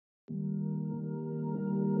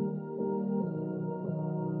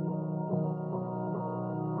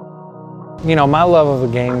You know, my love of the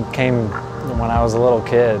game came when I was a little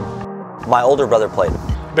kid. My older brother played.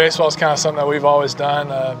 Baseball is kind of something that we've always done.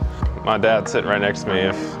 My dad's sitting right next to me.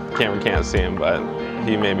 We can't see him, but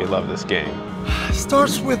he made me love this game. It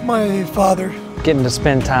starts with my father. Getting to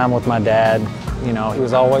spend time with my dad, you know, he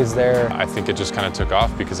was always there. I think it just kind of took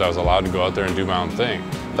off because I was allowed to go out there and do my own thing.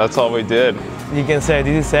 That's all we did. You can say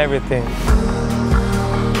this is everything.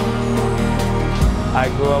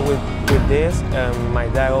 I grew up with this, and my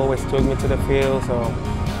dad always took me to the field, so.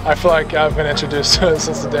 I feel like I've been introduced to it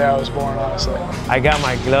since the day I was born, honestly. I got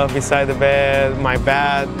my glove beside the bed, my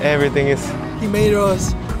bat, everything is. He made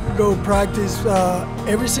us go practice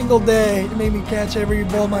every single day. He made me catch every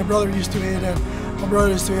ball my brother used to hit, and my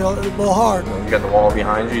brother used to hit the ball hard. You got the wall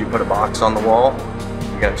behind you, you put a box on the wall,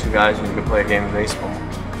 you got two guys and you can play a game of baseball.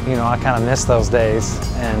 You know, I kind of miss those days,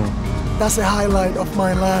 and that's the highlight of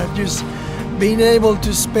my life, just being able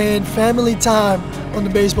to spend family time on the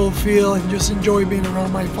baseball field and just enjoy being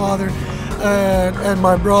around my father and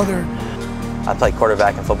my brother. I played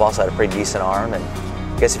quarterback in football, so I had a pretty decent arm, and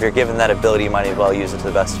I guess if you're given that ability, you might as well use it to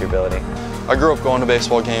the best of your ability. I grew up going to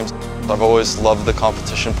baseball games. I've always loved the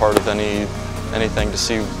competition part of anything, to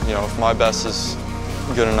see, you know, if my best is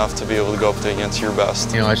good enough to be able to go up against your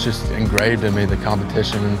best. You know, it's just engraved in me, the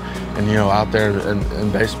competition, and you know, out there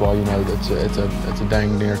in baseball, you know, it's a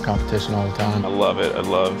dang near competition all the time. I love it. I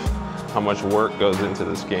love how much work goes into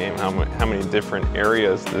this game, how many different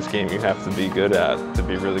areas this game you have to be good at to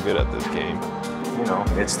be really good at this game. You know,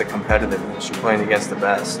 it's the competitiveness. You're playing against the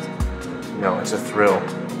best. You know, it's a thrill.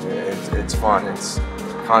 It's fun. It's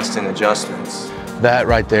constant adjustments. That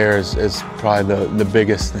right there is probably the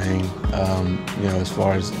biggest thing, you know, as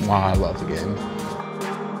far as why I love the game.